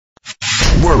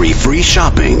Worry-free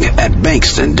shopping at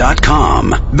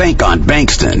Bankston.com. Bank on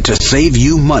Bankston to save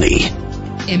you money.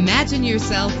 Imagine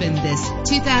yourself in this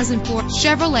 2004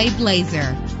 Chevrolet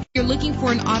Blazer. If you're looking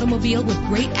for an automobile with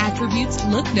great attributes,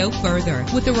 look no further.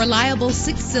 With a reliable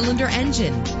 6-cylinder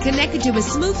engine connected to a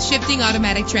smooth shifting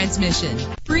automatic transmission,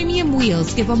 premium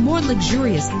wheels give a more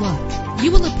luxurious look.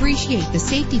 You will appreciate the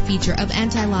safety feature of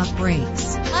anti-lock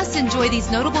brakes. Plus, enjoy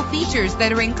these notable features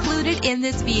that are included in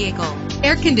this vehicle: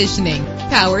 air conditioning,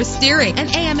 power steering,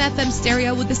 and AM/FM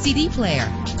stereo with a CD player.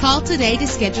 Call today to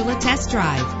schedule a test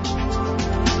drive.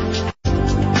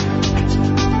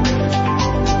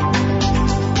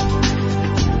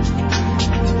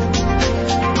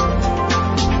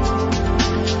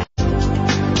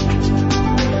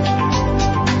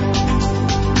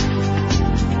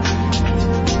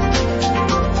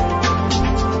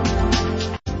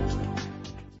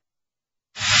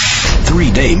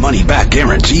 3-day money-back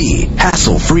guarantee,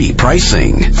 hassle-free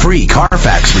pricing, free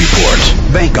Carfax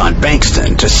report. Bank on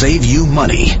Bankston to save you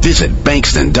money. Visit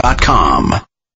Bankston.com.